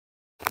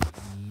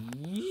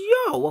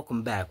Yo,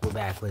 welcome back. We're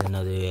back with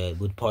another,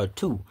 with part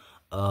 2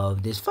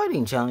 of this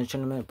fighting challenge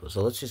tournament.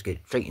 So let's just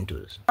get straight into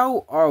this.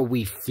 How are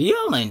we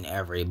feeling,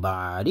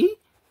 everybody?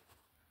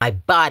 My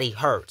body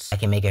hurts. I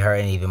can make it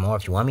hurt even more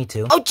if you want me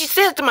to. Oh, she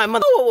says to my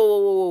mother.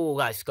 Whoa,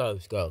 guys,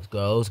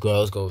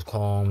 girls,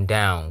 calm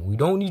down. We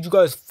don't need you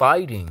guys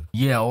fighting.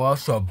 Yeah, or I'll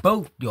shut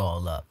both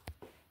y'all up.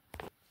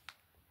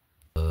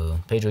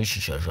 Pedro, you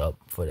should shut up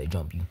before they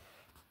jump you.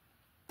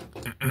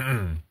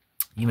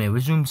 You may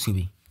resume,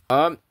 Scooby.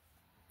 I'm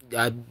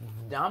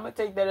gonna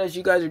take that as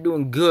you guys are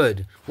doing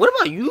good. What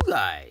about you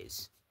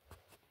guys?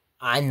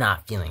 I'm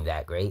not feeling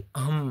that great.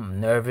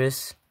 I'm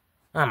nervous.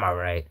 I'm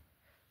alright.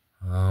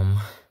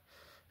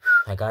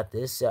 I got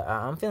this.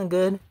 I'm feeling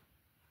good.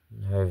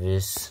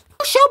 Nervous.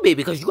 You should be,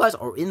 because you guys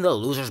are in the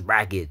losers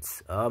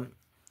brackets.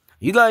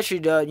 You guys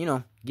should, you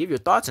know, give your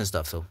thoughts and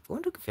stuff. So go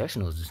into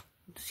confessionals. Just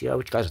see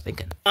what you guys are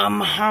thinking.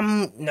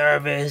 I'm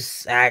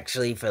nervous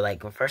actually for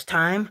like the first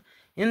time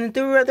in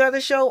the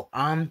other show.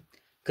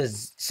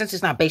 Because since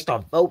it's not based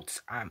off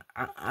votes, I'm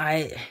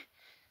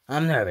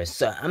nervous.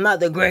 So I'm not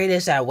the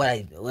greatest at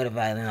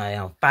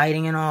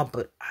fighting and all,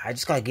 but I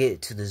just gotta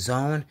get to the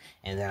zone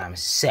and then I'm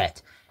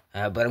set.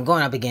 But I'm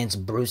going up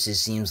against Bruce, it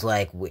seems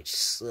like, which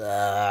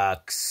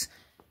sucks.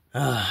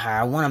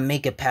 I want to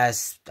make it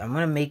past. I'm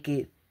gonna make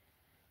it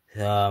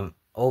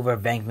over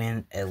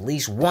Venkman at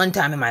least one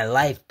time in my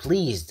life.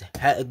 Please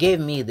give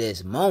me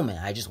this moment.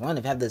 I just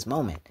want to have this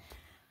moment.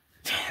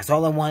 That's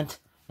all I want.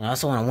 And I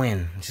also want to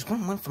win. I just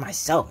want to win for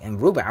myself. And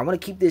Ruben, I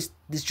want to keep this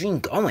dream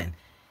going.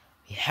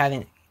 We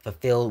haven't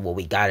fulfilled what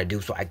we got to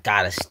do, so I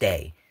got to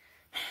stay.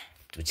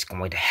 Which is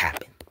going to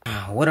happen.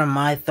 What are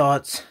my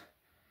thoughts?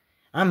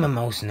 I'm the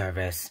most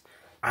nervous.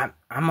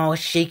 I'm all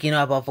shaken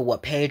up off of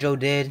what Pedro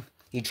did.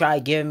 He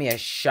tried giving me a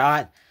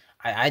shot.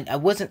 I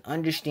wasn't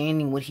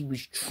understanding what he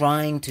was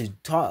trying to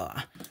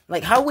talk.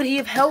 Like, how would he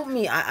have helped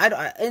me?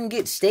 I didn't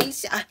get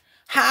Stacy.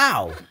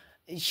 How?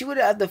 She would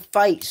have to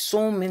fight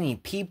so many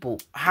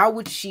people. How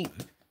would she?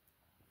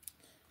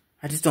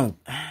 I don't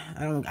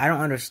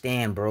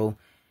understand, bro.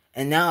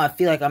 And now I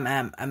feel like I'm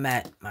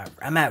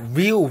at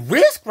real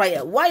risk right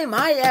now. Why am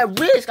I at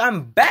risk?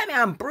 I'm Batman.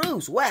 I'm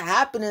Bruce. What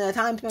happened in a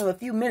time span of a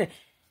few minutes?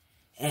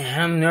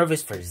 And I'm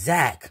nervous for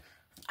Zach.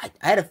 I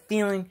had a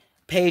feeling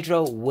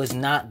Pedro was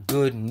not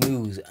good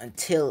news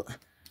until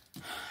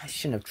I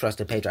shouldn't have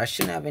trusted Pedro. I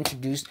shouldn't have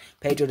introduced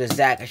Pedro to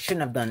Zach. I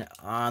shouldn't have done it.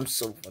 Oh, I'm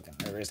so fucking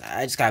nervous.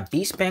 I just gotta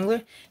beat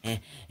Spangler,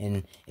 and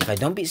if I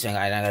don't beat Spangler,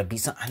 I gotta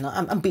beat some. No,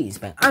 I'm beating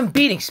Spangler. I'm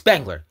beating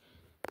Spangler.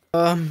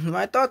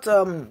 My thoughts.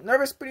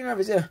 Nervous, pretty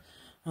nervous. Yeah.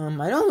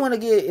 I don't want to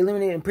get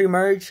eliminated in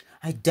pre-merge.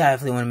 I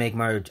definitely want to make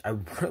merge. I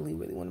really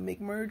want to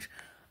make merge.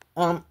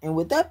 And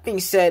with that being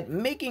said,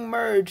 making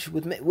merge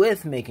with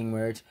making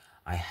merge,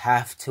 I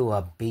have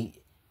to beat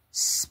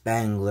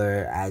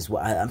Spangler as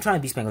well. I'm trying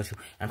to beat Spangler too.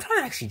 I'm trying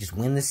to actually just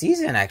win the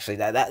season. Actually,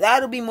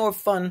 that'll be more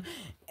fun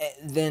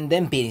than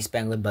beating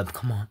Spangler. But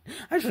come on,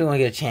 I just really want to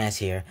get a chance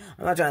here.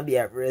 I'm not trying to be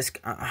at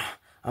risk.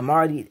 I'm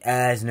already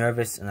as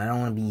nervous, and I don't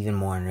want to be even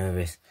more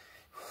nervous.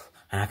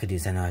 And I could do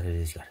this. I know I could do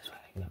this. You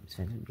got this,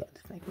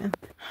 man.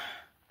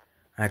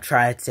 I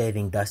tried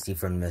saving Dusty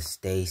from Miss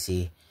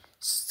Stacy.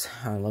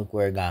 Look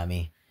where it got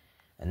me.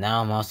 And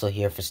now I'm also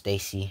here for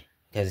Stacy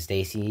because of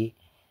Stacy.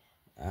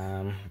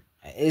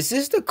 Is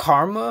this the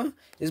karma?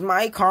 Is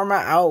my karma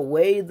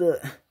outweigh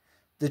the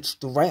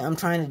right I'm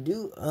trying to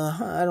do?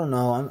 I don't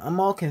know. I'm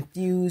all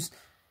confused.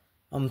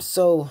 I'm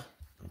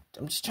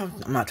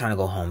not trying to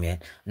go home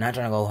yet. I'm not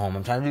trying to go home.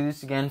 I'm trying to do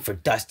this again for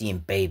Dusty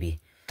and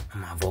Baby.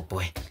 Come on, vote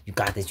boy. You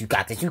got this. You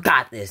got this. You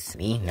got this.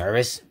 Me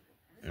nervous?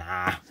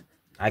 Nah.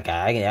 I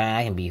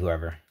can beat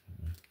whoever.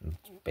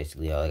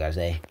 Basically all I gotta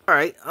say. All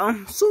right.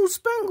 So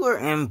Spangler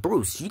and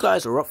Bruce, you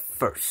guys are up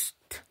first.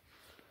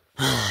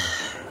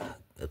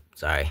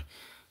 Sorry.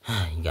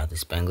 You got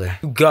this, Spangler.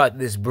 You got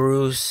this,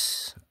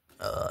 Bruce.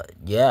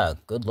 Yeah,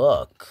 good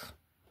luck.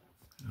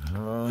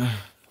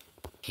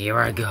 Here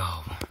I go.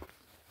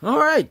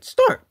 Alright,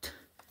 start.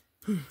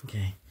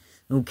 Okay.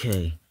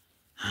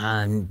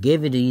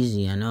 Give it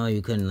easy. I know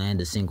you couldn't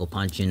land a single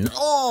punch in.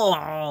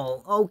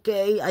 Oh,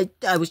 okay.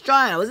 I was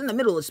trying. I was in the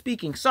middle of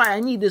speaking. Sorry, I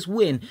need this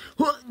win.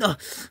 What the?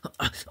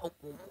 Oh,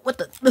 what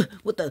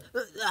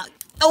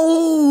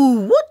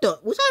the?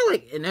 Was that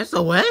like an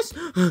SOS?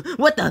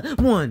 What the?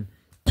 1,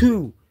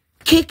 2,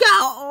 kick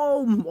out.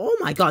 Oh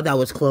my God, that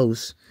was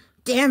close.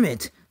 Damn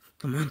it.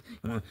 Come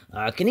on.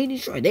 Canadian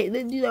Destroy. They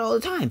do that all the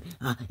time.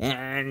 Oh,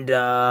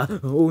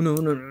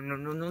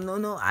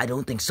 no. I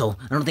don't think so.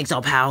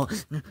 Pal.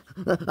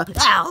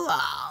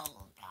 Ow.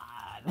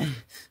 God.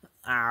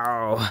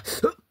 Ow.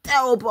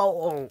 Elbow.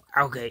 Oh,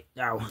 okay.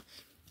 Ow.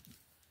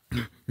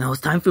 Now it's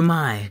time for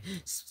my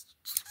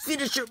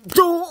finisher.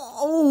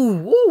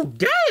 Oh,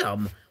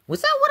 damn.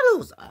 Was that one of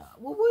those?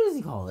 What does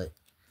he call it?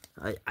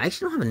 I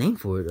actually don't have a name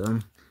for it.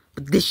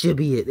 But this should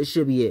be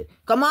it.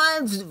 Come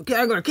on,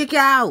 kick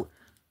out.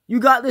 You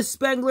got this,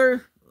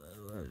 Spangler.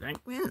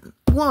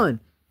 1,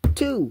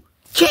 2,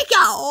 kick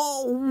out.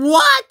 Oh,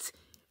 what?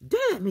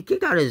 Damn, he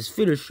kicked out his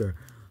finisher.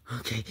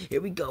 Okay,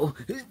 here we go.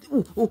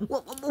 Canadian,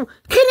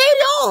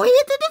 oh, he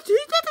hit the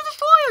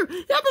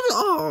destroyer.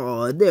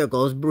 Oh, there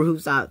goes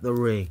Bruce out the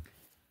ring.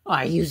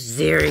 Are you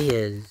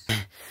serious?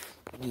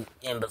 You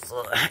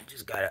imbecile. I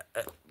just gotta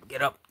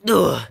get up.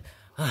 Oh,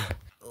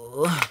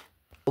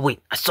 wait,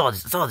 I saw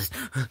this. Whoa.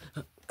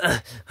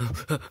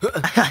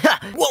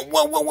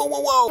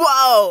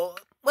 Whoa.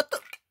 What the?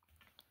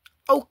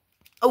 Oh,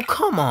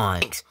 come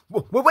on. Wait.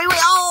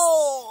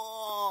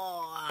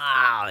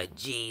 Oh,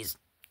 jeez.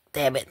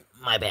 Damn it.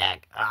 My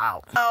back.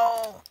 Ow.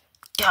 Oh,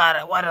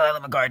 God, why did I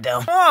let my guard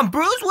down? Come on,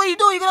 Bruce, what are you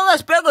doing? You gonna let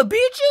Spengler beat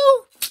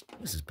you?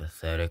 This is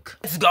pathetic.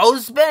 Let's go,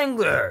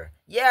 Spengler.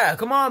 Yeah,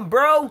 come on,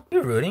 bro.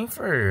 You're rooting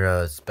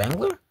for,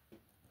 Spengler?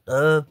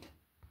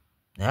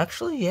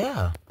 Actually,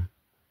 yeah. I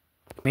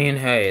mean,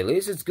 hey, at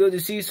least it's good to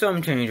see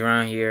some change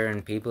around here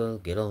and people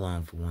get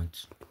along for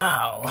once.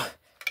 Ow.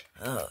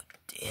 Oh,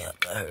 damn,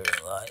 that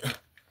hurt a lot.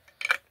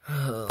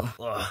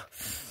 Oh,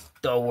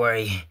 don't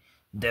worry.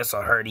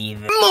 This'll hurt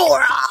even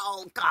more.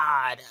 Oh,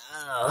 God.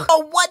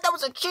 Oh, what? That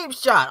was a cheap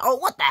shot. Oh,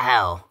 what the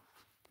hell?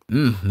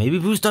 Maybe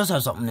Bruce does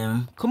have something in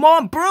him. Come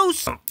on,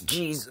 Bruce.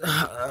 Jeez.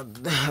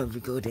 The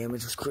go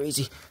damage was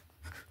crazy.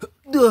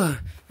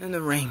 In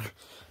the ring.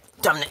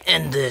 Time to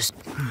end this.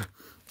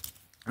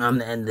 I'm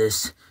gonna end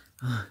this.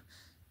 Hold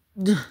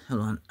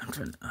on. I'm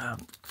trying to,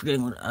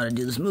 forgetting how to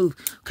do this move.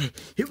 Okay,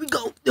 here we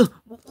go.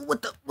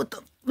 What the?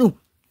 No.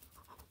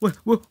 What?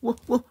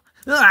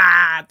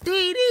 Ah,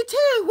 DDT!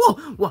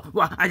 Whoa!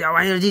 I got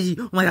DDT.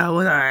 Oh my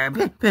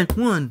God! Pin.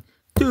 1,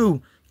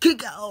 2,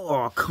 kick out!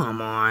 Oh,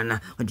 come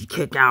on! Why'd you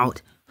kick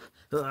out?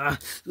 Oh,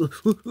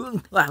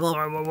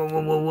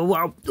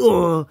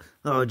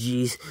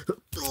 jeez!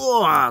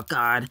 Oh,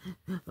 God!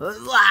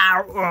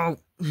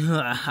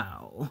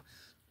 Ow!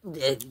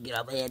 Get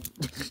up my head!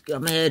 Get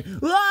up my head!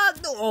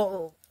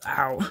 Oh!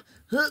 Ow!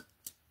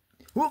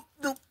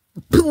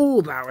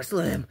 Ooh, power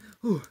slam!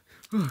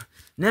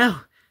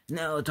 Now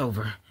it's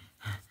over.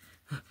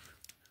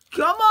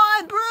 Come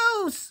on,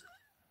 Bruce!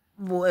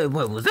 Wait,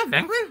 was that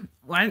Spengler?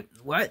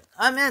 What?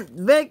 I meant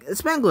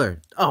Spengler.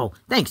 Oh,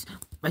 thanks.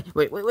 Wait,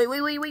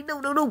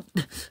 no.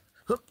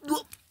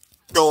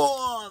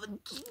 Oh,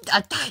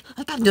 I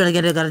gotta do it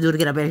again. I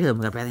gotta better hit him.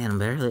 Better hit him.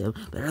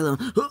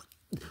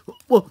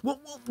 Whoa.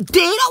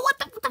 Dino, what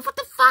the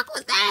fuck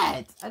was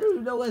that? I don't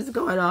even know what's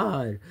going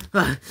on.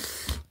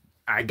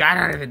 I got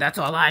out of it, that's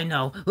all I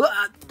know.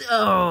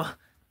 Oh,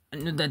 I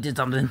knew that did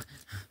something.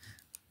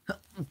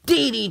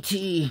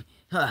 DDT.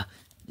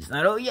 It's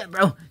not over yet,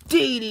 bro.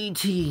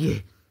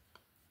 DDT.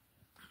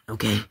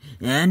 Okay,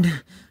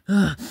 and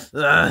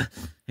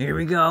here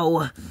we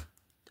go.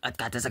 I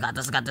got this.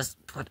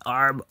 Put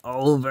arm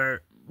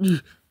over.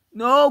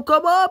 No,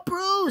 come on,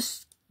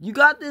 Bruce. You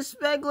got this,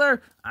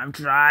 Spengler. I'm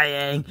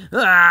trying.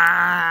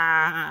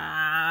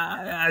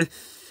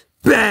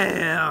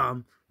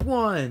 Bam.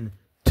 1,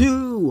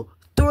 2,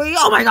 3.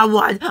 Oh my God,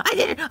 what? I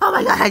did it. Oh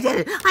my God, I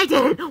did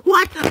it.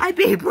 What? I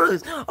beat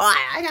Bruce. Oh,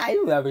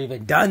 I've never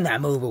even done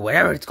that move or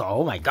whatever it's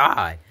called. Oh my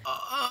God.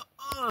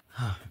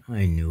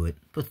 I knew it.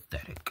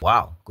 Pathetic.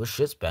 Wow. Good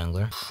shit,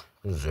 Spengler.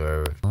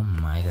 Deserved. Oh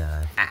my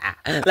God.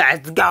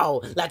 Let's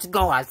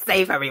go. I'm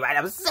safe, everybody.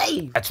 I'm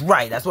safe. That's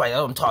right. That's what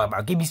I'm talking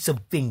about. Give me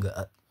some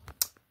finger.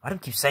 Why do you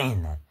keep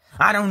saying that?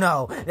 I don't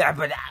know. But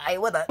what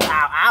the?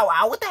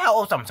 Ow. What the hell?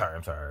 Oh, I'm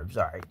sorry.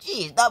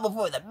 Jeez, not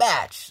before the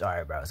match.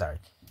 Sorry, bro. Sorry.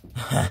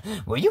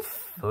 Were you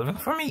rooting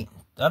for me,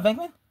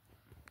 Venkman?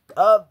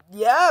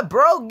 Yeah,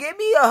 bro. Give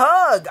me a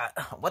hug.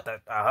 What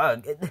the? A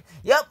hug?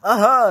 Yep, a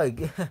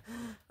hug.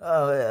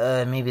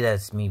 Oh, maybe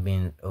that's me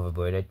being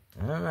overboard. I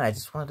don't know. I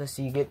just wanted to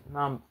see you get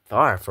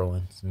far for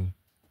once.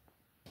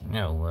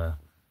 No,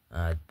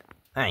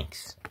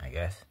 thanks, I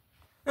guess.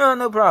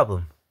 No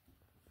problem.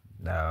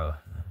 No,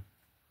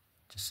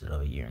 just sit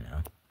over here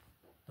now.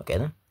 Okay,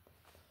 then.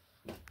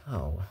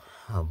 Oh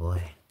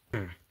boy.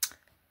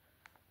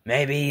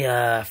 Maybe,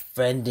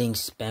 friending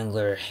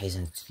Spengler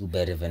isn't too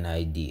bad of an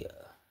idea.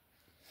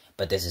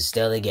 But this is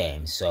still a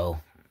game, so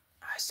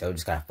I still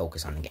just gotta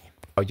focus on the game.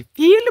 How you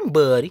feeling,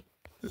 buddy?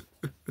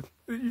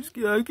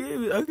 I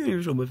can't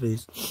even show my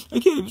face.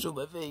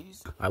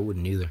 I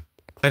wouldn't either.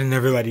 I'd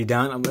never let you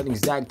down. I'm letting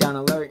Zach down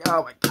and Larry.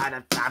 Oh my God,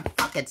 I'm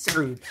fucking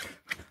screwed.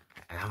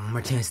 I have one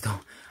more chance though.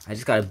 I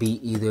just gotta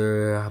beat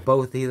either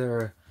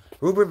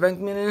Rupert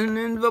Venkman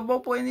and the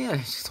boy in the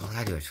end. It's just all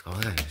I gotta do.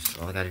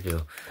 All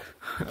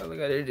I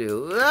gotta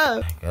do.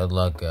 Good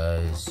luck,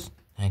 guys.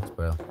 Thanks,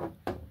 bro.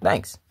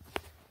 Thanks.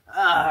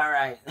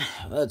 Alright,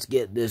 let's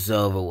get this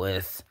over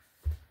with.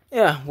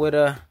 Yeah, what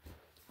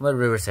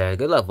River said.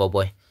 Good luck, Vault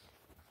Boy.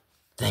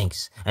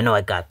 Thanks. I know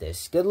I got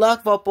this. Good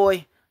luck, Vault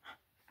Boy.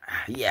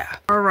 Yeah.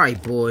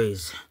 Alright,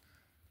 boys.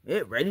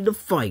 Get ready to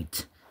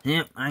fight.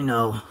 Yep, I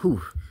know.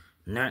 Whew.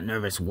 Not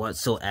nervous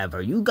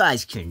whatsoever. You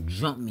guys can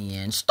jump me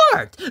in.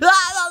 Start!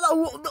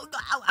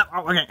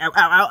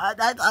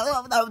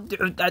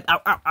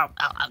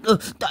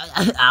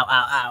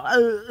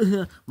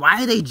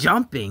 Why are they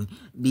jumping?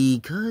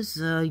 Because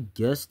I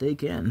guess they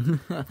can.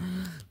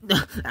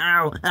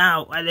 Ow!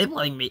 Why are they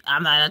pulling me?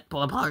 I'm not a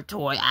pull-apart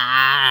toy.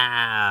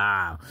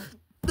 Ow!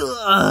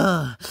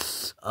 What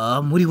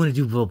do you want to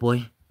do, little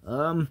boy?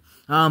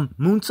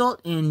 Moonsault,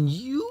 and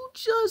you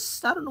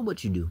I don't know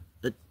what you do.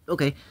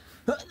 Okay.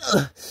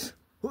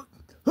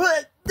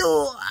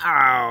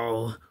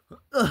 Ow.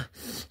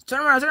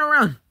 Turn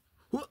around.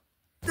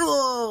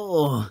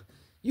 Oh.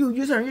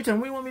 You turn. What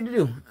do you want me to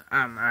do?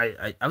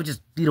 I would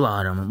just beat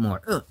about him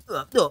more.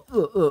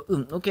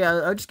 Okay,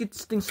 I'll just get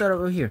this thing started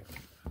over here.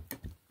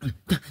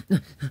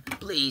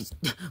 Please,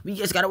 we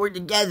just gotta work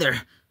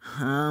together.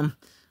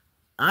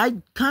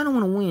 I kind of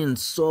want to win,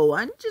 so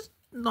I just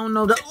don't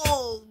know that.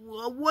 Oh,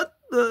 what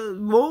the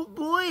Volt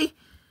Boy?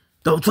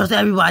 Don't trust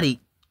everybody.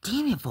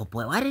 Damn it, Volt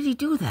Boy. Why did he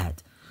do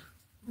that?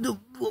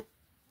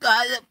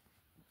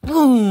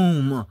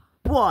 Boom.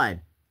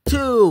 1,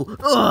 2.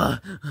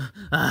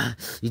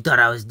 You thought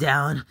I was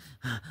down?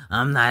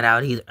 I'm not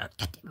out either.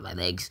 My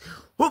legs.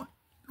 No.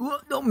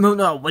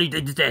 What do you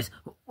think this is?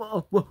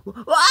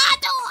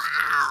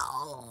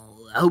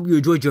 I hope you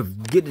enjoyed your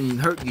getting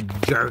hurt, you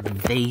jerk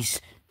face.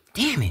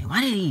 Damn it!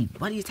 Why did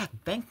he attack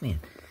Bankman?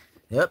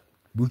 Yep.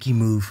 Rookie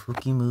move.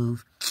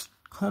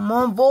 Come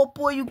on, Volt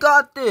Boy, you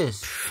got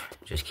this.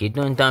 Just keep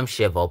doing dumb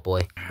shit, Volt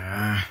Boy.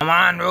 Come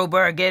on,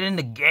 Robert, get in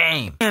the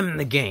game. I'm in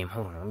the game.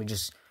 Hold on, let me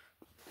just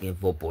get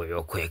Volt Boy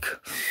real quick.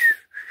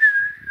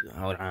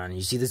 Hold on,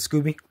 you see this,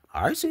 Scooby?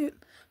 I see it.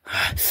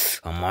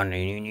 Come on.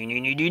 Wait,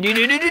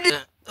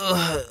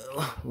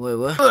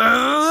 what?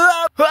 No,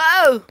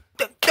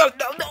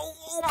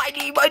 my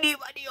knee,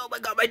 oh my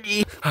god, my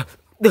knee.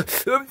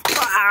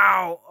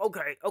 Ow,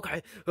 okay.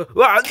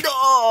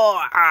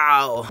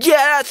 Ow. Yeah,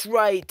 that's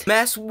right.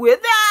 Mess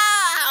with,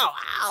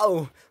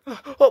 ow.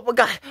 Oh my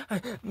god.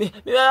 What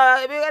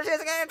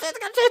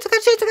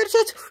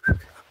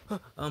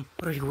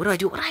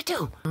do I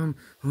do?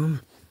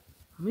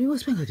 Maybe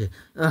what's Spanker did?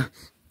 No,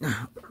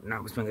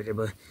 not what Spanker did,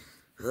 but,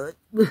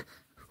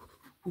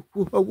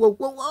 whoa.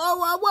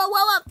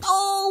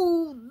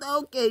 Oh,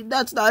 okay,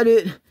 that's not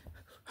it.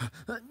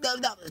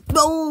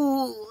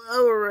 No,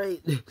 all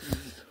right.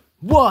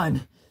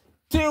 1,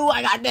 2,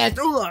 I got this.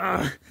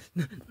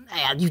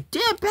 You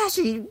damn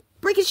bastard, you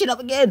breaking shit up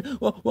again.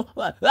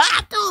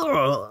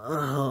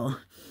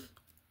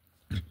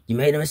 You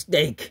made a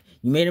mistake,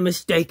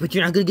 but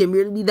you're not gonna get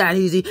me to be that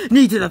easy.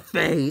 Knee to the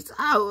face.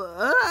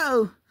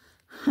 Ow.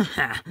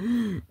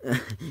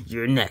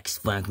 You're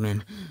next,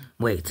 Funkman.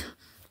 Wait,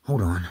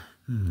 hold on.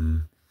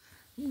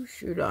 Who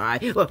should I?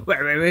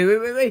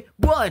 Wait.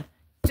 1,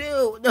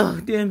 2. No,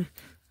 damn it.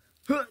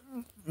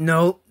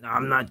 No,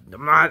 I'm not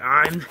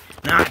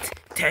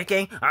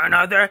taking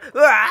another.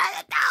 No!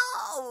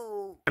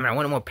 I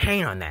wanted more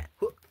pain on that.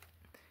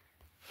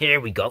 Here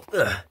we go.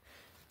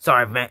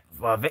 Sorry,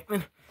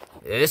 Vicman.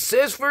 This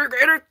is for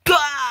greater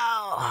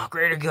good.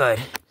 Greater good.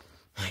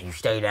 You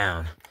stay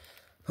down.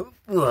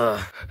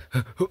 What?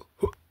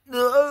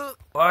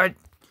 What?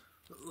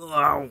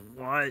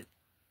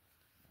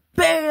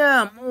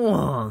 Bam!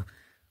 Oh,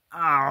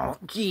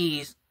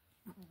 jeez.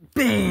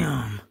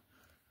 Bam!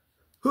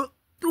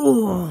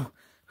 Oh,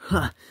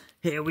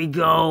 here we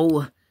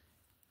go.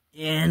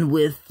 And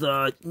with,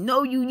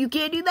 no, you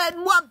can't do that.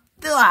 What?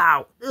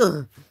 Ow!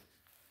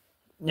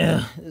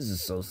 This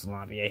is so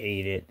sloppy. I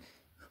hate it.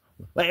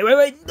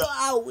 Wait.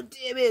 No,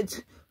 damn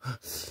it.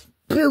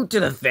 Boot to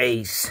the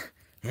face.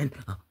 And,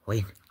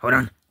 wait, hold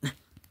on.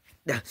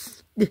 That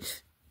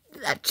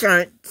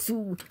trying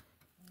to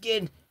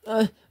get,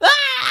 wait,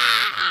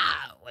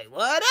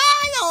 what?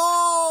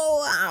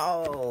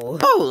 Oh,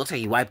 looks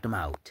like you wiped them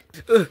out.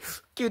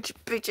 Get your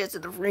bitch ass to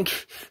the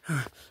rink.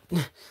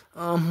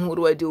 What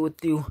do I do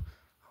with you?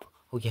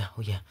 Oh yeah.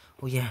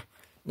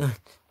 Nah!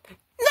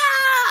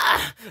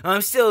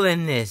 I'm still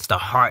in this. The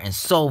heart and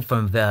soul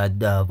from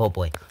the Volt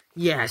Boy.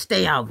 Yeah,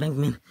 stay out,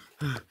 Bankman.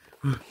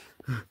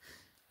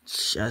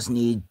 Just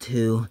need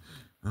to,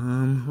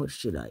 what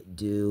should I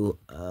do?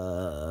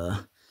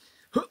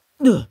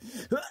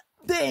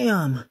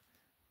 Damn!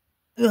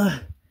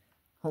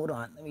 Hold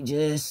on, let me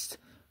just...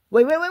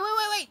 Wait!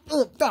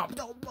 Stop!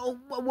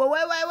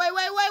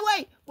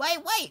 Wait!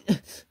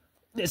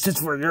 This is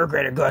for your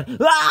greater good.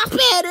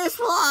 Spanish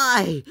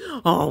fly!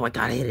 Oh my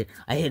god, I hit it.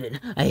 I hit it.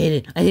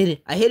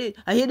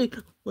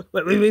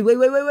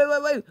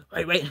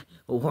 Wait.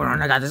 Oh, hold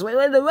on, I got this. Wait.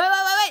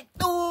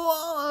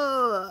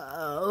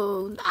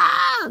 Oh,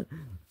 ah!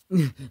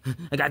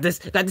 I got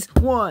this.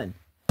 1,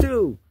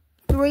 2,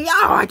 3.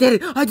 Oh, I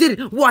did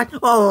it. What?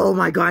 Oh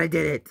my god, I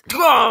did it.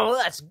 Oh,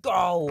 let's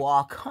go.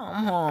 Oh,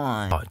 come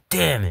on. Oh,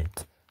 damn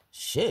it.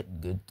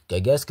 Shit, good. I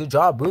guess good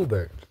job,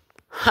 Bluebird.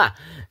 Ha!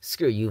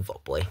 Screw you,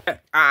 Volt Boy.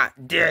 I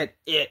did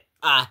it.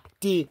 I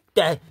did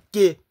that.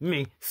 Give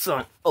me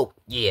some. Oh,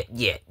 yeah.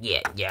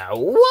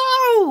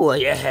 Whoa!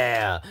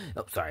 Yeah.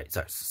 Oh, sorry,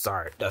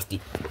 Dusty.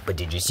 But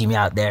did you see me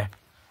out there?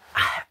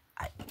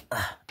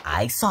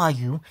 I saw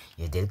you.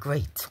 You did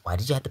great. Why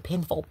did you have to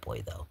pin Volt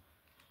Boy, though?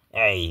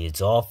 Hey,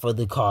 it's all for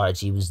the cards.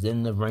 He was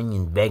in the ring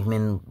and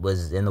Beckman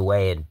was in the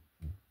way and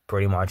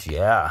pretty much,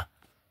 yeah.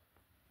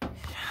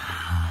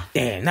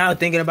 Damn, now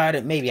thinking about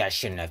it, maybe I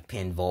shouldn't have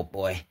pinned Volt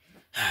Boy.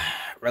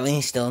 Really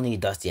still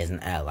need Dusty as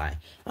an ally.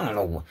 I don't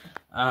know.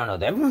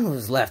 Everyone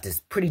who's left is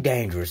pretty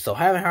dangerous. So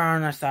having her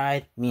on our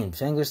side, me and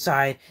Finger's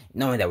side,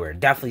 knowing that we're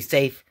definitely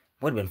safe,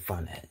 would have been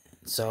fun.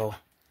 So,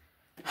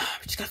 we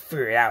just gotta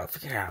figure it out.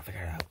 Figure it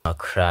out. Oh,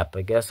 crap.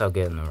 I guess I'll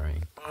get in the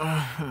ring.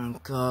 Oh,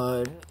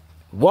 God.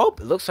 Well,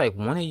 it looks like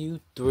one of you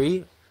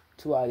three,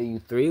 2 out of you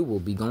 3 will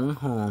be going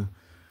home.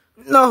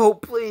 No,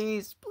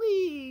 please,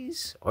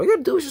 please. All you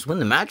gotta do is just win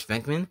the match,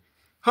 Venkman.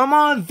 Come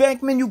on,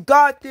 Venkman, you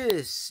got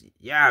this.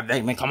 Yeah,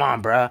 Venkman, come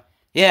on, bruh.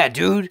 Yeah,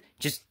 dude.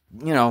 Just,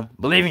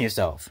 believe in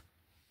yourself.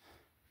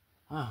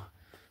 Oh,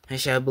 I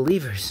should have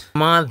believers.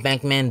 Come on,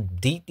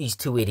 Venkman, beat these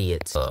 2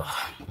 idiots.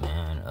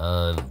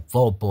 Man,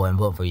 vote boy and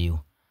vote for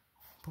you.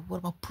 But what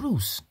about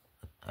Bruce?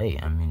 Hey,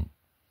 I mean,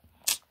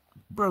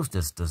 Bruce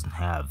just doesn't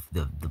have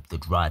the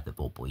drive that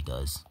vote boy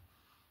does.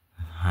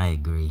 I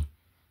agree.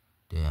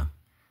 Damn.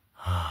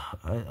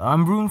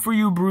 I'm rooting for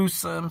you,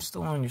 Bruce. I'm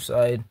still on your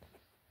side.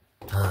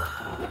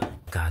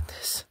 Got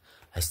this.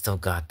 I still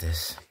got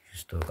this. You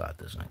still got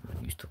this,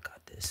 Venkman. You still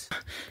got this.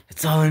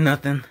 It's all or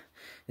nothing.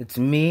 It's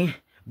me,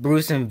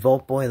 Bruce, and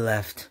Vote Boy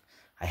left.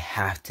 I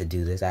have to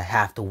do this. I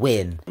have to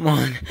win. Come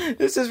on.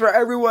 This is for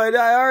everyone.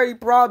 I already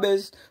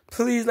promised.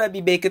 Please let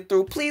me make it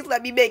through. Please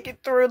let me make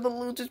it through the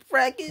loser's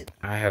bracket.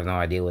 I have no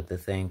idea what to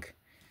think.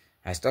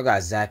 I still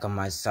got Zach on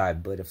my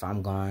side, but if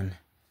I'm gone,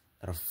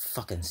 that'll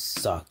fucking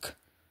suck.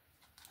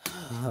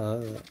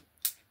 I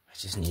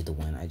just need to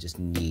win. I just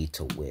need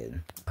to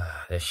win.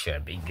 This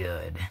should be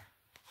good.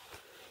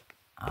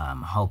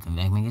 I'm hoping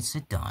Venkman gets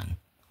it done.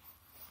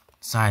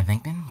 Sorry,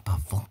 Venkman, but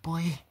Vote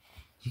Boy,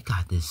 you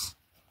got this.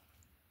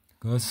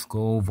 Let's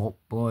go, Vote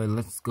Boy.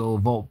 Let's go,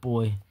 Vote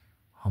Boy.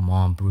 Come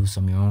on, Bruce.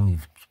 I'm your only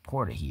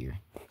supporter here.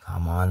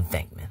 Come on,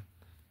 Venkman.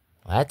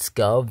 Let's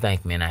go,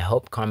 Venkman. I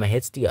hope karma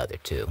hits the other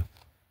 2.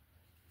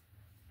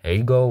 There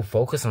you go.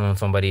 Focusing on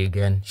somebody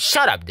again.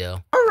 Shut up,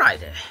 Dill. All right,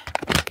 then.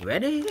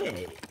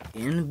 Ready?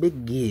 And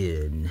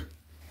begin.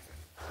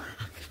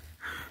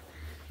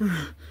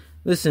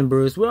 Listen,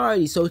 Bruce, we're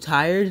already so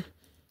tired.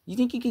 You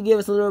think you could give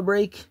us a little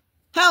break?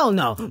 Hell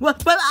no.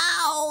 But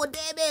ow,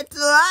 damn it.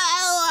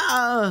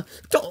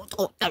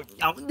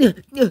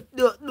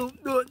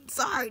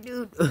 Sorry,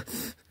 dude.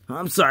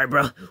 I'm sorry,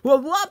 bro.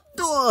 What?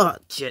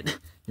 Shit.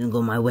 Didn't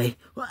go my way.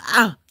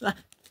 Wow.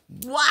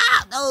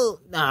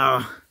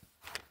 No.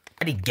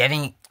 Are you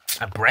giving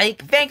a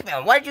break?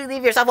 Venkman, why did you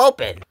leave yourself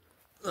open?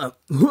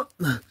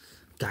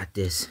 Got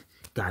this.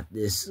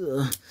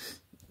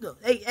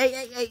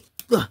 Hey.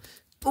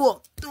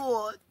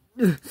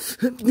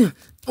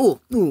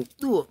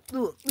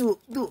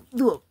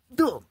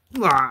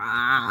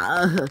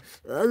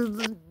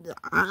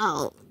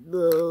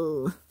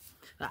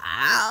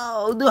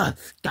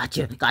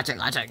 Gotcha.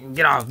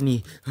 Get off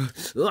me.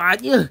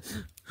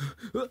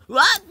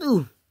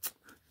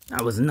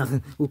 That was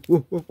nothing.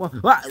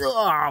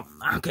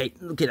 Okay,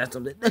 that's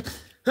something.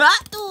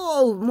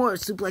 More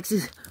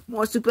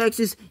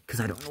suplexes, because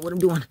I don't know what I'm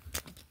doing.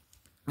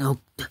 Oh,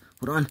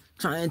 hold on,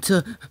 trying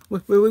to,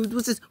 wait,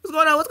 what's this? What's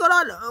going on?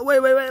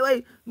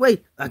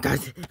 Wait, I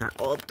got it,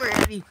 all 3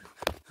 of you.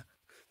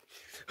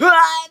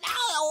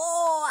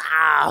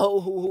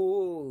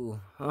 Ow!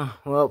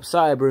 Well,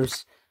 sorry,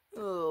 Bruce.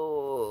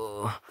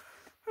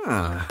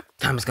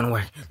 Time is gonna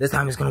work. This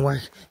time is gonna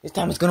work.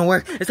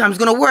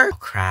 Oh,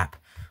 crap.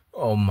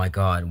 Oh my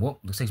God. Well,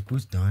 looks like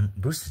Bruce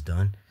is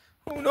done.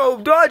 Oh no,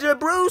 dodge it,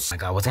 Bruce! Oh my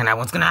God, what's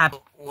gonna happen?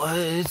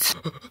 What?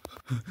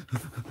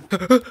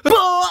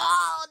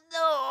 Oh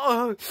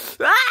no!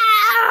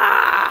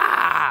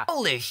 Ah!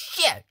 Holy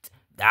shit!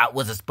 That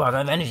was a spark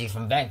of energy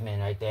from Venkman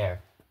right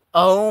there.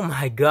 Oh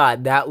my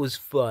God, that was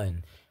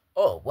fun.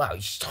 Oh wow,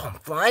 you saw him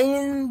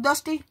flying,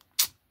 Dusty?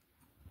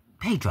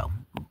 Pedro.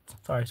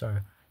 Sorry.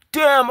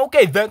 Damn,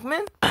 okay,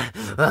 Venkman.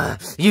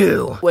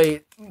 You.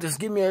 Wait, just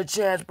give me a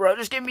chance, bro.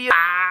 Just give me a...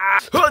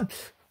 God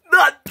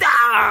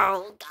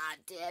damn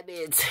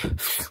it.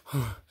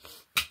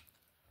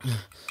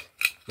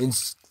 And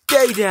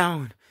stay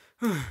down.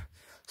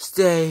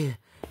 Stay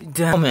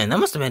down. Oh, man, that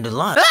must have been a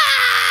lot.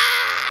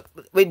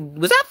 Wait,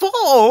 was that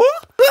fall?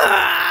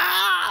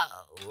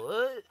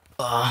 What?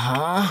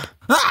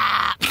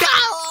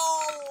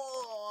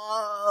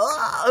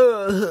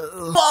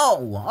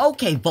 Whoa,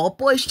 okay, Vault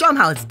Boy, show him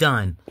how it's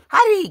done.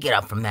 How did he get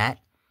up from that?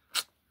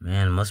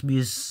 Man, it must be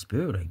his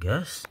spirit, I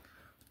guess.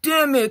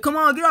 Damn it, come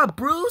on, get up,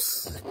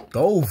 Bruce.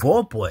 Go,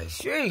 Vault Boy,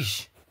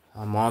 sheesh.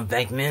 Come on,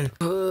 Venkman.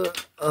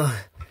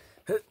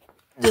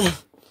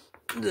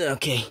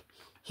 Okay,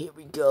 here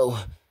we go.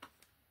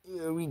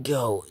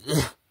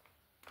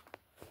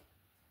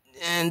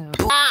 And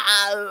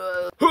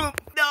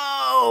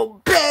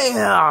no,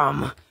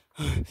 bam!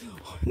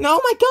 No,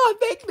 my God,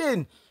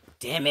 Venkman!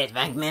 Damn it,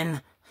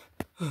 Venkman!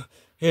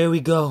 Here we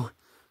go.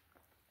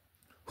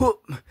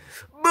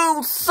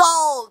 Boom,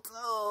 salt!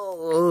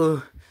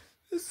 Oh,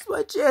 this is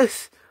my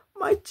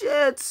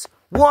chest.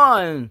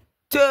 1,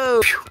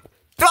 2.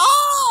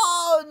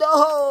 Oh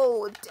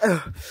no!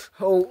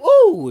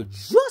 Oh,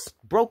 just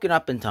broken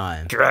up in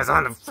time. Your ass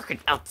on the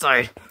freaking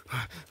outside.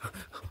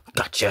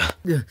 Gotcha.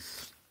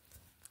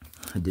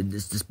 I did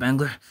this to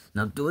Spangler.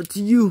 Now do it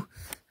to you.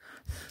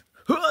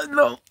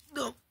 No.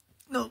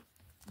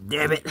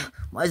 Damn it.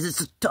 Why is it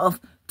so tough?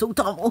 So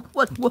tough. Oh,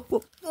 what?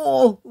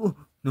 Oh.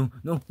 No.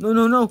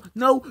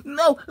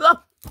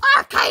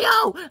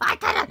 KO! I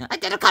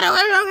did a cutter.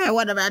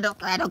 Whatever. I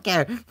don't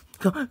care.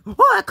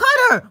 Oh, I cut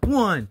her.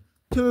 1,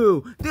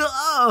 2.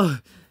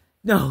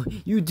 No,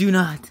 you do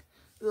not.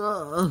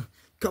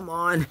 Come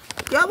on.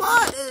 Get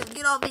off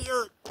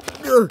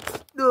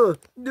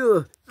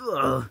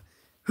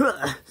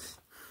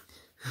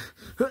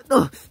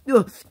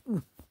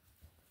me.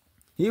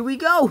 Here we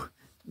go.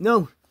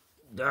 No.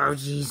 Oh,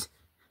 jeez.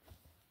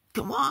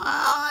 Come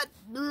on.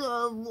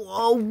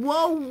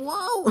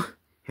 Whoa.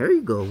 Here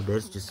you go.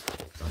 That's just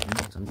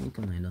something you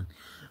can land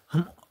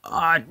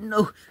on.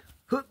 No.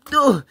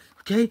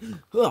 Okay.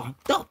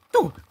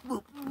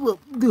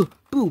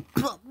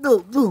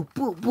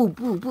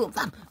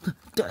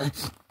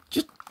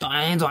 Just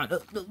hands on.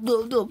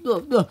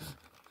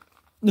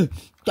 No.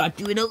 Got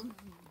you.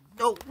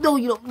 No,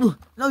 you don't.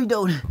 No, you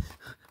don't.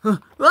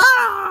 What?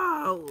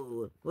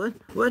 What?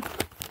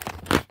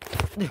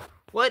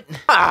 Oh,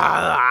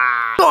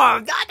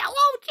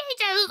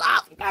 Jesus!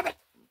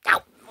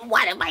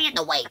 Why am I in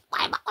the way?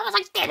 Why was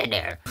I standing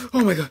there?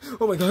 Oh my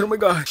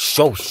god.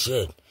 So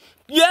shit.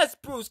 Yes,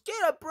 Bruce. Get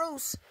up,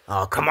 Bruce.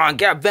 Oh, come on.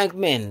 Get up,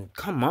 Venkman.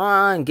 Come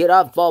on. Get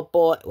up, Vault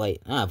Boy.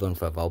 Wait, I'm not voting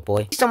for Vault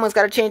Boy. Someone's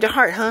got to change their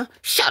heart, huh?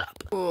 Shut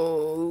up.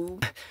 Oh.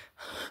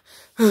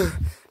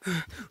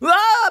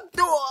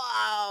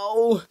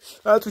 Oh,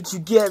 that's what you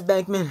get,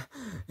 Venkman.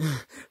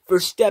 For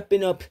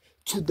stepping up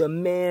to the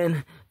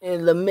man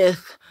and the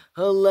myth,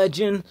 a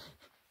legend.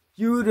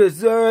 You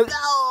deserve...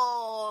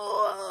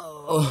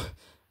 Oh,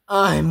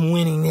 I'm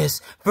winning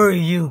this for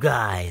you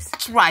guys.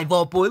 That's right,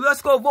 Vault Boy.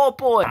 Let's go, Vault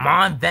Boy. Come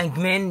on,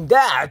 Venkman.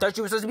 Dad, I thought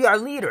you were supposed to be our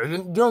leader.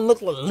 You don't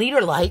look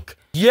leader-like.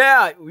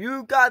 Yeah,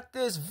 you got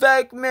this,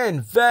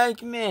 Venkman.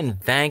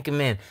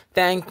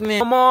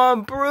 Come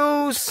on,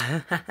 Bruce.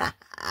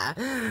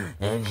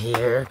 And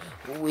here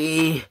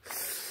we...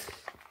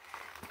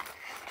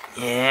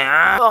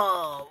 Yeah.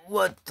 Oh,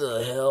 what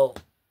the hell?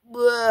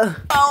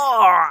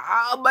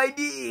 Oh, my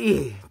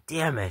knee.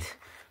 Damn it.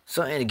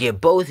 Something to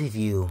get both of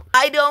you.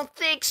 I don't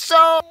think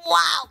so.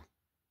 Wow.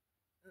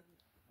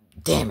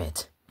 Damn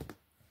it.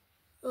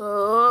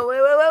 Oh, wait.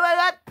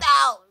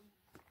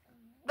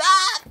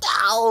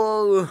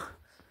 Ow.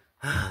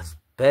 That's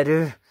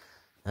better.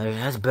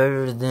 That's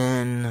better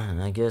than,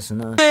 I guess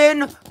not.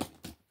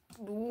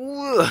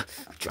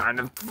 Trying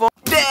to fall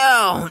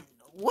down.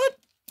 What?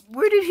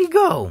 Where did he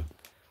go?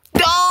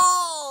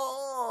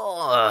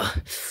 Oh!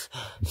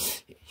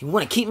 You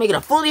want to keep making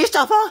a fool of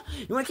yourself, huh?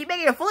 You want to keep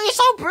making a fool of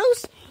yourself,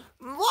 Bruce?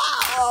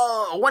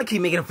 Whoa! I want to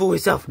keep making a fool of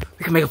yourself.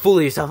 We can make a fool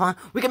of yourself, huh?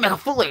 We can make a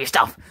fool of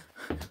yourself.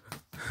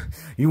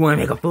 You want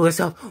to make a fool of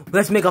yourself?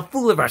 Let's make a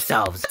fool of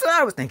ourselves. That's what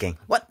I was thinking.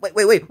 What? Wait.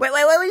 What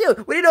are you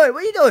doing? What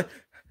are you doing?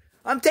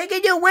 I'm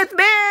taking you with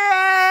me!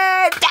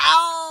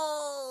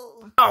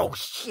 Oh,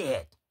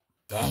 shit.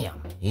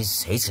 Damn,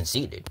 he's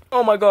conceited.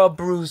 Oh my god,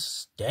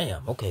 Bruce.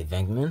 Damn, okay,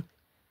 Venkman.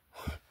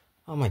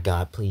 Oh my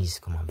god, please,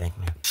 come on,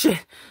 Venkman.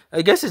 Shit,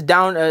 I guess it's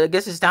down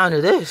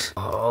to this.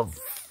 Oh,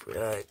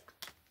 frick.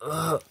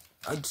 I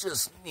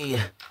just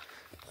need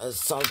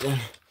something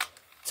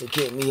to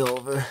get me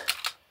over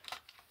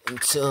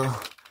until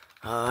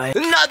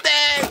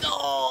Nothing!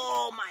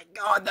 Oh my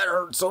god, that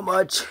hurt so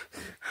much.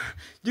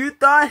 You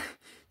thought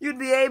you'd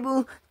be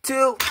able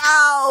to...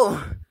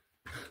 Ow!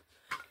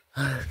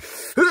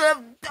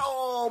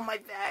 Oh, my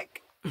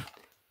back.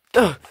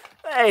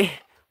 Hey,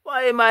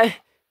 why am I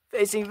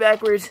facing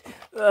backwards?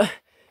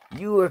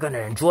 You are gonna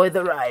enjoy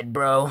the ride,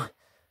 bro.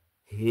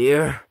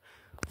 Here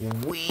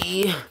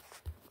we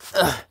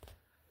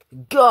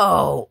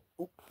go.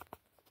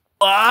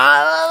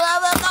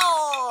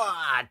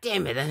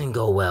 Damn it, that didn't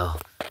go well.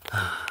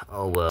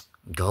 Oh well.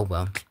 Go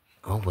well.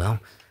 Oh well.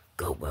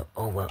 Go well.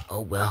 Oh well.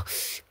 Oh well.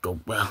 Go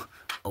well.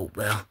 Oh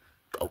well.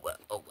 Oh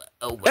well. Oh well.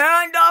 Oh well.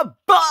 And a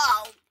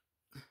ball!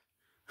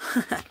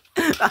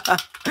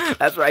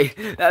 That's right.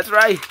 That's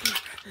right.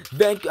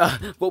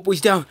 What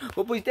boy's down?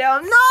 What boy's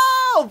down?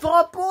 No!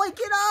 Vault boy,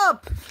 get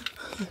up!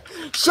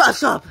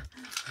 Shut up!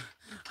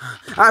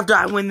 After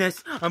I win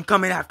this, I'm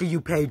coming after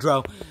you,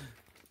 Pedro.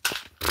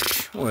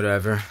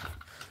 Whatever.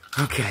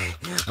 Okay.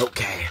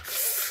 Okay.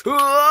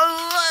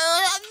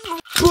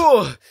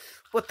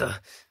 What the?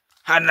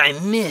 How did I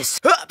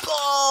miss?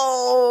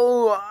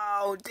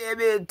 Oh, damn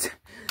it.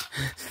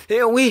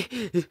 Here we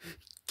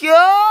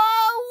go.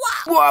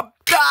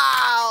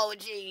 Oh,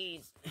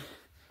 jeez.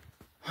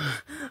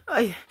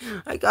 I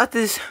got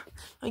this.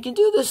 I can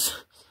do this.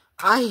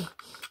 I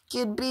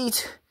can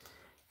beat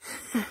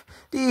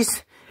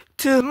these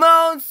two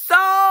moons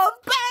so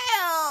bad.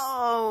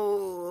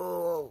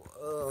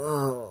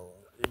 Oh,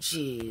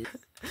 jeez.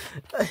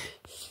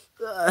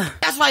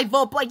 That's right,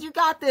 Vault Boy. You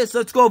got this.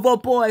 Let's go,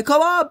 Vault Boy.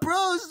 Come on,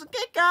 Bruce.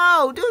 Kick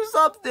out. Do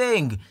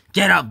something.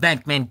 Get up,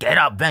 Bankman. Get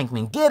up,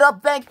 Bankman. Get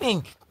up,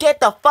 Bankman. Get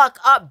the fuck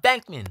up,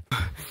 Bankman.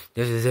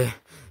 This is it.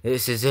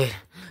 This is it.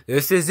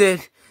 This is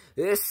it.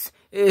 This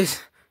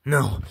is...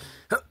 No.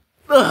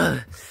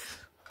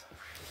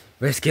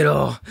 Risk it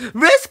all.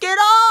 Risk it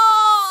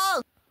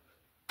all!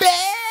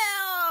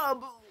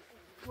 Bam!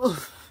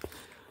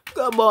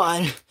 Come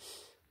on.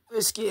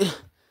 Risk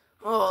it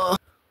 1,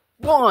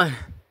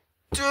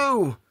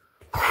 2.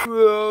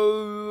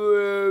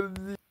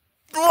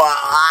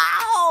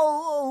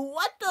 Wow!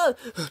 What the?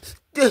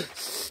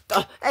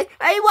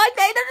 Hey, what?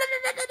 Hey,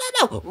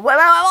 no!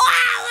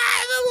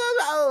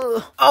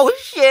 Oh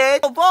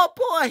shit! Ball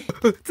point.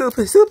 To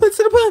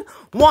the point.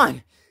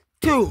 1,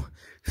 2,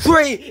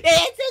 3.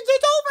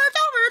 It's over.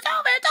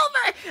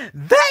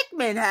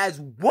 Beckman has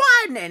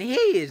won, and he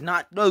is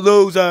not the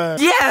loser.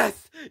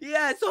 Yes!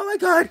 Oh my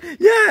god!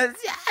 Yes!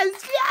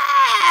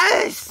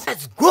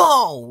 Let's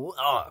go!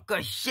 Oh,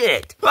 good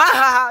shit!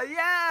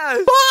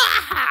 Yes!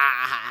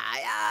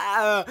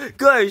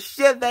 Good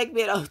shit,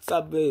 Beckman. Oh,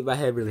 sorry, my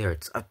head really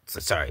hurts. I'm so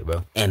sorry,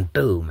 bro. And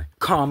boom,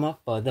 karma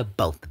for the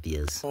both of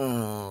yous.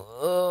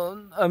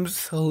 I'm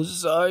so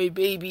sorry,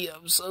 baby.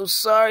 I'm so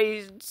sorry.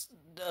 It's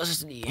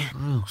Dusty.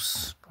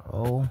 Bruce,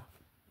 bro.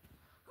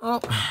 Oh,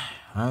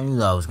 I knew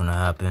that was gonna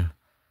happen.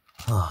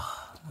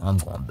 Oh, I'm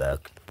going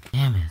back.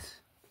 Damn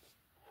it.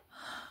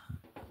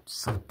 I'm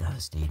so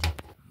devastated.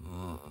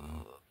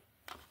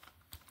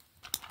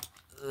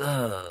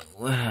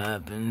 What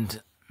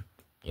happened?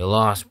 You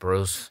lost,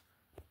 Bruce.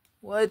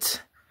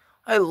 What?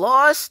 I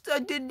lost? I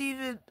didn't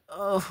even...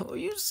 Oh, are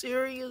you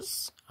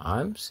serious?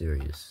 I'm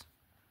serious.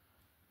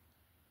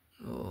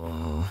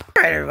 Oh.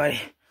 Alright,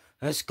 everybody.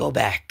 Let's go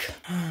back.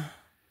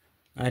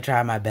 I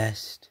tried my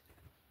best.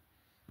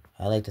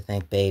 I'd like to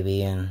thank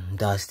Baby and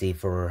Dusty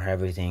for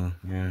everything.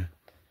 And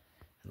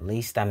at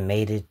least I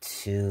made it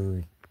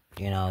to,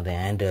 the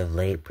end of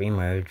late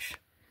pre-merge.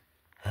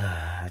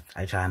 I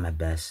tried my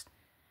best.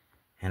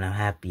 And I'm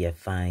happy I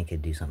finally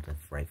could do something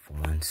right for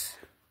once.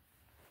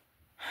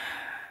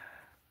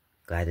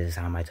 Glad this is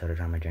how my Total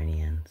Drama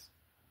journey ends.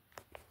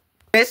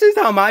 This is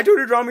how my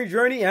Total Drama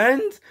journey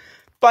ends?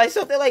 By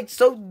something like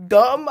so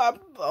dumb?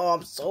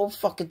 I'm so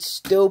fucking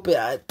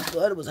stupid.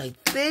 What was I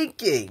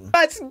thinking?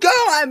 Let's go!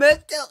 I'm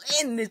still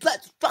in this.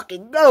 Let's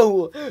fucking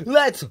go!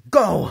 Let's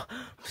go!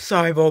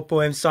 Sorry, Bolt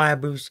Boy. I'm sorry,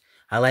 Bruce.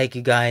 I like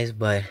you guys,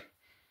 but...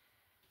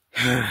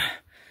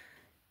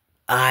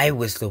 I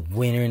was the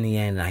winner in the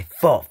end, and I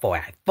fought for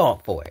it.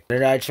 What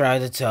did I try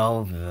to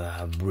tell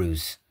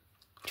Bruce?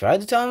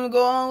 Tried to tell him to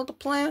go along with the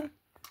plan?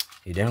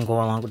 He didn't go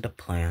along with the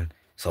plan.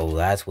 So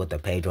that's what the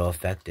Pedro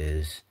effect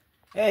is.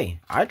 Hey,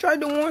 I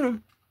tried to warn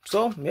him.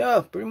 So,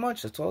 yeah, pretty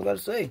much. That's all I gotta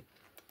say.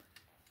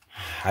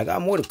 I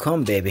got more to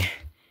come, baby.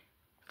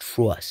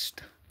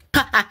 Trust.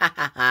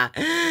 Karma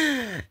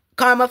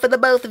for the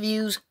both of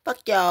yous.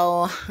 Fuck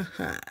y'all.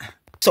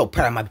 So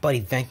proud of my buddy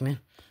Venkman.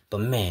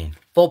 But man,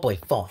 Bolt Boy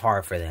fought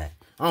hard for that.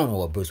 I don't know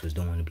what Bruce was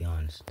doing, to be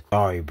honest.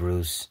 Sorry,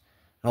 Bruce.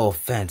 No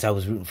offense, I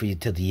was rooting for you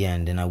till the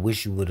end, and I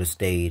wish you would have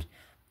stayed.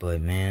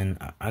 But, man,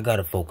 I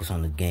gotta focus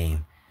on the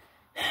game.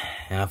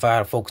 And if I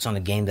gotta focus on the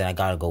game, then I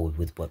gotta go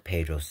with what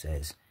Pedro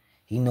says.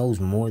 He knows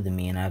more than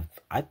me, and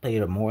I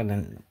played more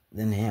than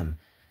him.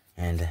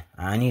 And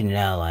I need an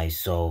ally,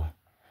 so...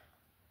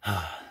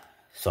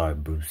 Sorry,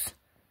 Bruce.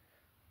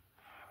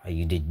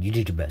 You did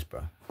your best,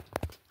 bro.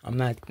 I'm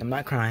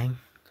not crying.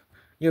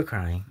 You're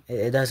crying.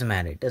 It doesn't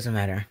matter. It doesn't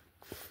matter.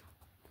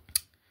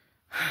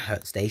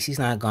 Stacy's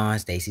not gone.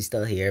 Stacy's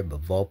still here,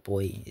 but Vault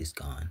Boy is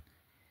gone.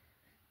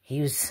 He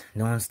was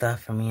doing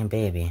stuff for me and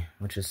Baby,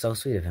 which was so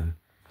sweet of him.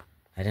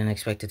 I didn't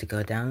expect it to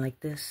go down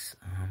like this.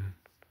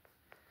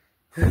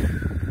 I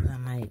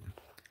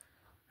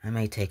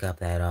might take up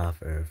that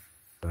offer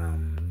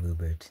from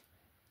Reboot.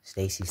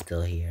 Stacy's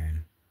still here,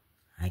 and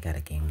I got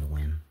a game to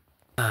win.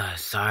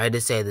 Sorry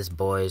to say this,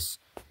 boys,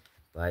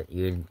 but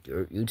you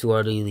two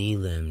are the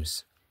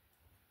elims.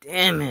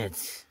 Damn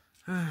it.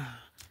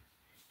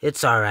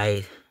 It's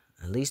alright.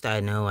 At least I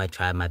know I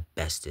tried my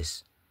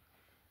bestest.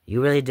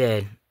 You really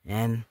did.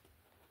 And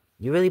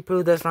you really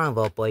proved us wrong,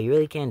 Vault Boy. You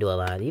really can do a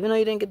lot. Even though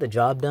you didn't get the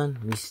job done,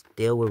 we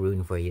still were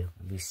rooting for you.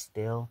 We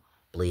still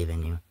believe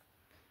in you.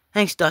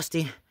 Thanks,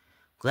 Dusty.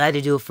 Glad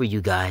to do it for you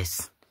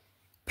guys.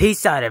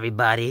 Peace out,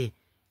 everybody.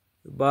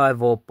 Goodbye,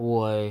 Vault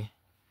Boy.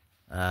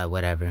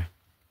 Whatever.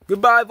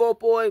 Goodbye,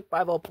 Vault Boy.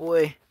 Bye, Vault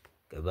Boy.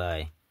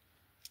 Goodbye.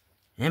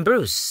 And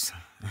Bruce.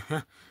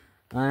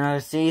 Another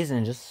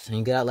season, just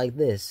you get out like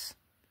this.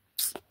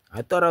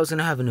 I thought I was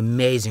gonna have an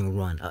amazing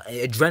run,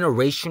 a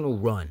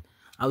generational run.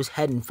 I was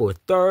heading for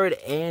 3rd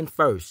and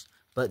 1st,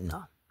 but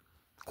no,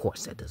 of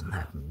course that doesn't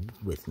happen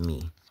with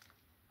me.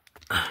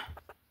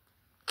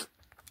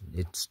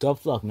 It's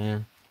tough luck,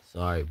 man.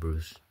 Sorry,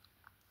 Bruce.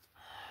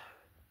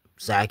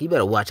 Zach, you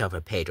better watch out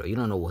for Pedro. You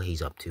don't know what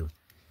he's up to.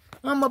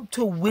 I'm up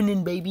to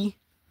winning, baby.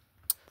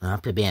 I'm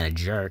up to being a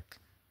jerk.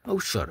 Oh,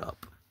 shut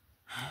up.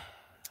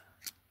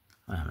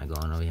 Where am I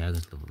going over here?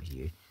 Let's go over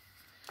here.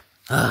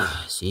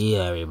 See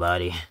ya,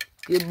 everybody.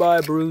 Goodbye,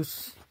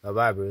 Bruce.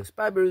 Bye-bye, Bruce.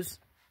 Bye, Bruce.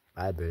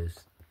 Bye, Bruce.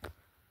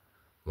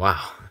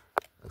 Wow.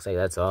 Looks like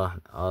that's all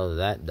of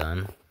that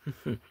done.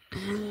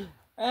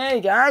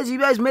 Hey, guys. You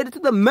guys made it to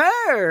the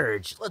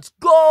merge. Let's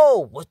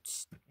go.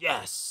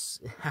 Yes.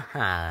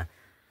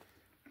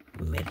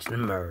 We made it to the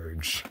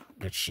merge.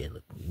 Good shit.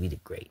 Look, we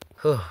did great.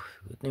 Good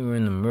thing we're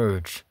in the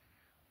merge.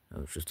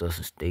 It was just us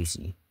and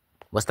Stacy.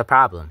 What's the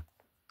problem?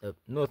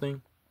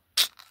 Nothing.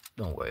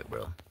 Don't worry,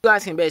 bro. You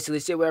guys can basically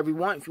sit wherever you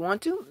want if you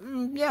want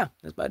to. Yeah,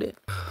 that's about it.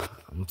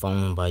 I'm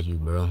falling by you,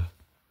 bro.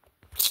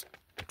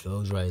 You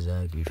chose right,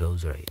 Zach. You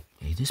chose right.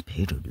 Hey, this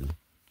Pedro dude,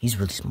 he's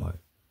really smart.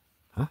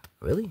 Huh?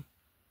 Really?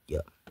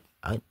 Yeah.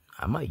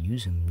 I might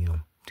use him, you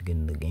know, to get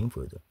in the game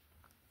further.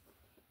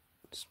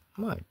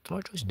 Smart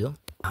choice, dude.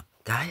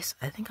 Guys,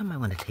 I think I might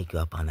want to take you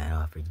up on that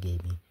offer you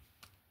gave me.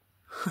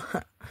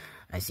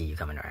 I see you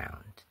coming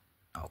around.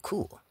 Oh,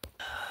 cool.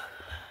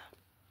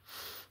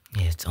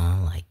 It's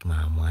on like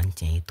my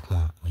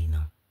 1J20, you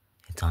know.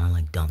 It's on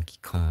like Donkey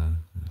Kong.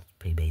 It's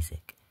pretty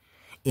basic.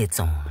 It's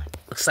on.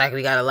 Looks like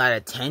we got a lot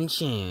of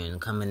tension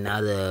coming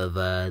out of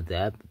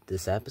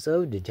this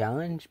episode, the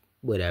challenge,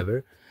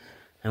 whatever.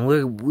 And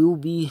we'll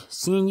be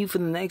seeing you for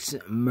the next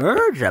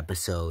merge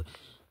episode.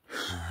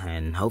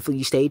 And hopefully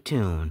you stay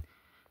tuned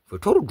for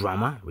Total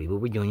Drama,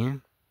 Reboot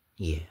Reunion.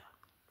 Yeah.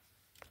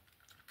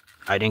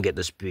 I didn't get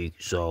to speak,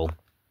 so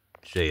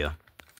see ya.